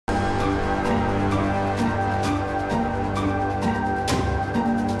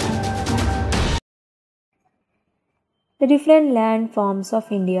the different landforms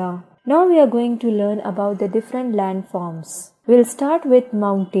of India. Now we are going to learn about the different landforms. We'll start with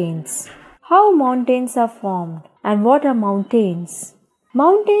mountains. How mountains are formed and what are mountains?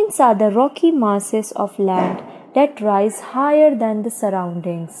 Mountains are the rocky masses of land that rise higher than the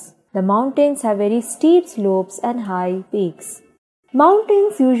surroundings. The mountains have very steep slopes and high peaks.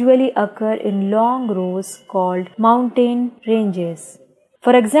 Mountains usually occur in long rows called mountain ranges.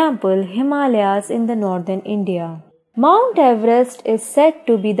 For example, Himalayas in the northern India. Mount Everest is said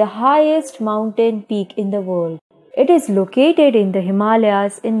to be the highest mountain peak in the world. It is located in the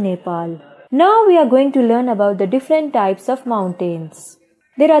Himalayas in Nepal. Now we are going to learn about the different types of mountains.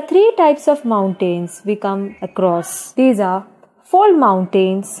 There are 3 types of mountains we come across. These are fold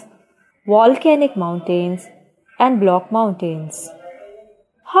mountains, volcanic mountains, and block mountains.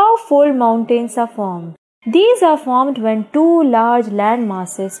 How fold mountains are formed? These are formed when 2 large land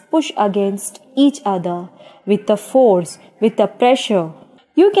masses push against each other with a force, with a pressure.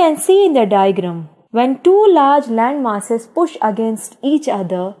 You can see in the diagram, when 2 large land masses push against each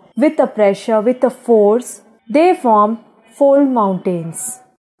other with a pressure, with a force, they form fold mountains.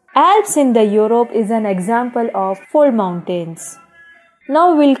 Alps in the Europe is an example of fold mountains.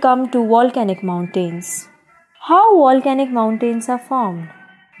 Now we'll come to volcanic mountains. How volcanic mountains are formed?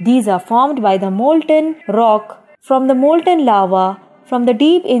 These are formed by the molten rock from the molten lava from the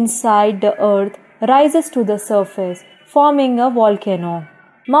deep inside the earth rises to the surface, forming a volcano.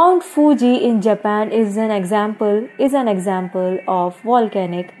 Mount Fuji in Japan is an example of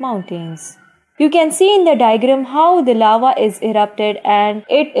volcanic mountains. You can see in the diagram how the lava is erupted and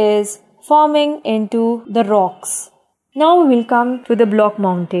it is forming into the rocks. Now we will come to the block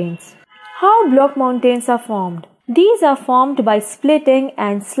mountains. How block mountains are formed? These are formed by splitting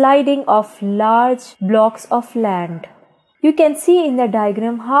and sliding of large blocks of land. You can see in the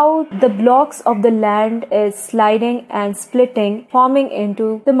diagram how the blocks of the land is sliding and splitting, forming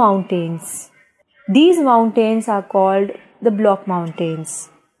into the mountains. These mountains are called the block mountains.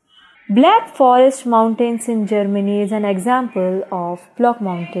 Black Forest Mountains in Germany is an example of block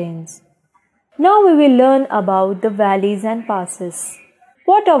mountains. Now we will learn about the valleys and passes.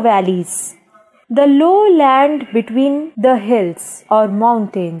 What are valleys? The low land between the hills or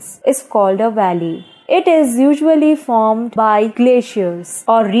mountains is called a valley. It is usually formed by glaciers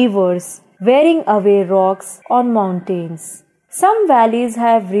or rivers wearing away rocks on mountains. Some valleys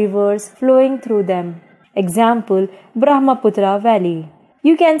have rivers flowing through them. Example, Brahmaputra Valley.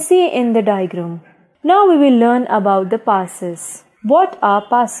 You can see in the diagram. Now we will learn about the passes. What are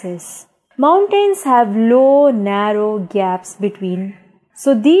passes? Mountains have low, narrow gaps between.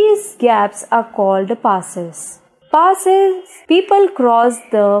 So these gaps are called passes. Passes, people cross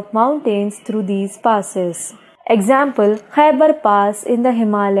the mountains through these passes. Example, Khyber Pass in the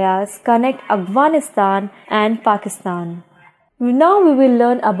Himalayas connect Afghanistan and Pakistan. Now we will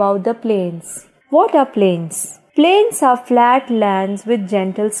learn about the plains. What are plains? Plains are flat lands with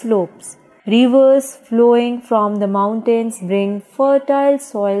gentle slopes. Rivers flowing from the mountains bring fertile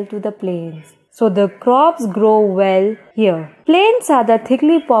soil to the plains. So the crops grow well here. Plains are the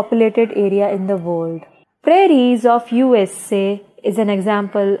thickly populated area in the world. Prairies of USA is an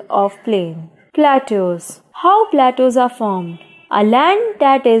example of plain. Plateaus. How plateaus are formed? A land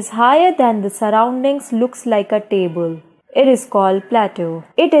that is higher than the surroundings looks like a table. It is called plateau.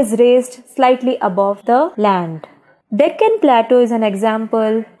 It is raised slightly above the land. Deccan Plateau is an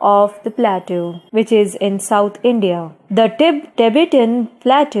example of the plateau which is in South India. The Tibetan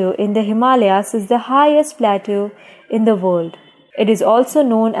Plateau in the Himalayas is the highest plateau in the world. It is also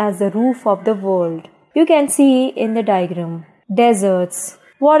known as the roof of the world. You can see in the diagram. Deserts.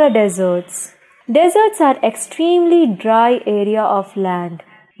 What are deserts? Deserts are extremely dry area of land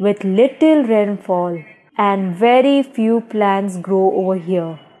with little rainfall and very few plants grow over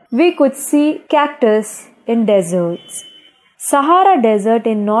here. We could see cactus in deserts. Sahara Desert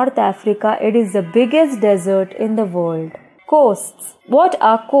in North Africa, it is the biggest desert in the world. Coasts. What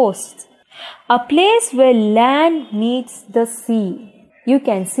are coasts? A place where land meets the sea. You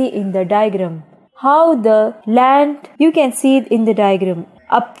can see in the diagram how the land, you can see it in the diagram.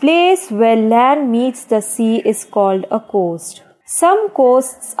 A place where land meets the sea is called a coast. Some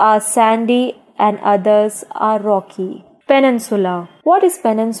coasts are sandy and others are rocky. Peninsula. What is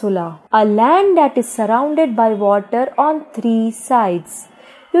peninsula? A land that is surrounded by water on 3 sides.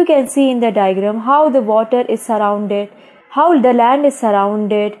 You can see in the diagram how the water is surrounded, how the land is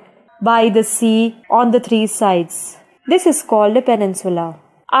surrounded by the sea on the 3 sides. This is called a peninsula.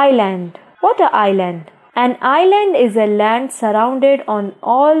 Island. What are island? An island is a land surrounded on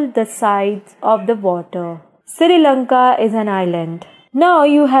all the sides of the water. Sri Lanka is an island. Now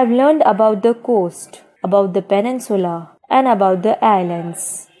you have learned about the coast. about the peninsula and about the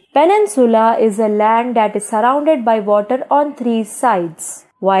islands. Peninsula is a land that is surrounded by water on 3 sides,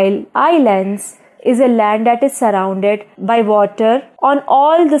 while islands is a land that is surrounded by water on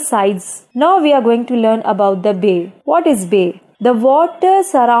all the sides. Now we are going to learn about the bay. What is bay? The water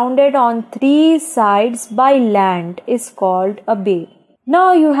surrounded on 3 sides by land is called a bay.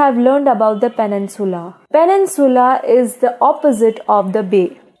 Now you have learned about the peninsula. Peninsula is the opposite of the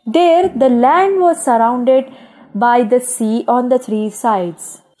bay. There the land was surrounded by the sea on the 3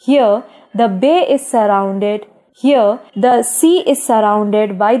 sides. Here the bay is surrounded. Here the sea is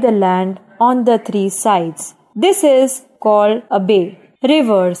surrounded by the land on the 3 sides. This is called a bay.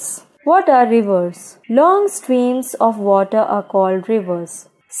 Rivers. What are rivers? Long streams of water are called rivers.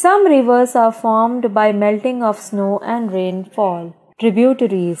 Some rivers are formed by melting of snow and rainfall.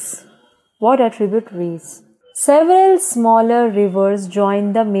 Tributaries. What are tributaries? Several smaller rivers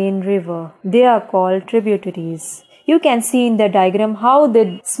join the main river. They are called tributaries. You can see in the diagram how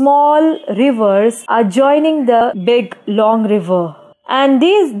the small rivers are joining the big long river. And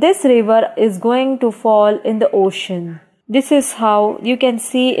this river is going to fall in the ocean. This is how you can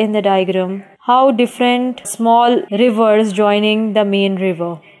see in the diagram how different small rivers joining the main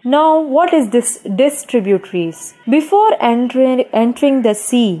river. Now, what is this tributaries? Before entering the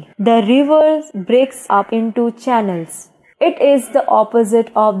sea, the river breaks up into channels. It is the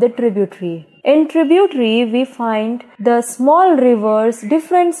opposite of the tributary. In tributary, we find the small rivers,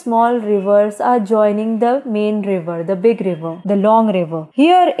 different small rivers are joining the main river, the big river, the long river.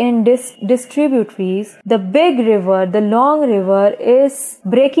 Here in tributaries, the big river, the long river is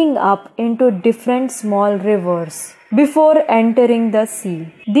breaking up into different small rivers before entering the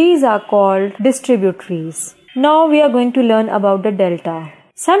sea. These are called distributaries. Now we are going to learn about the delta.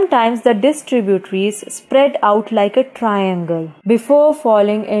 Sometimes the distributaries spread out like a triangle before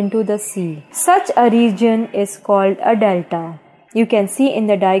falling into the sea. Such a region is called a delta. You can see in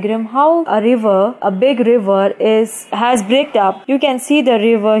the diagram how a river, a big river has breaked up. You can see the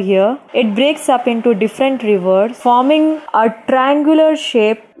river here. It breaks up into different rivers, forming a triangular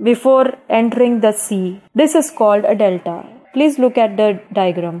shape before entering the sea. This is called a delta. Please look at the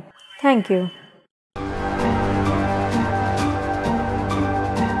diagram. Thank you.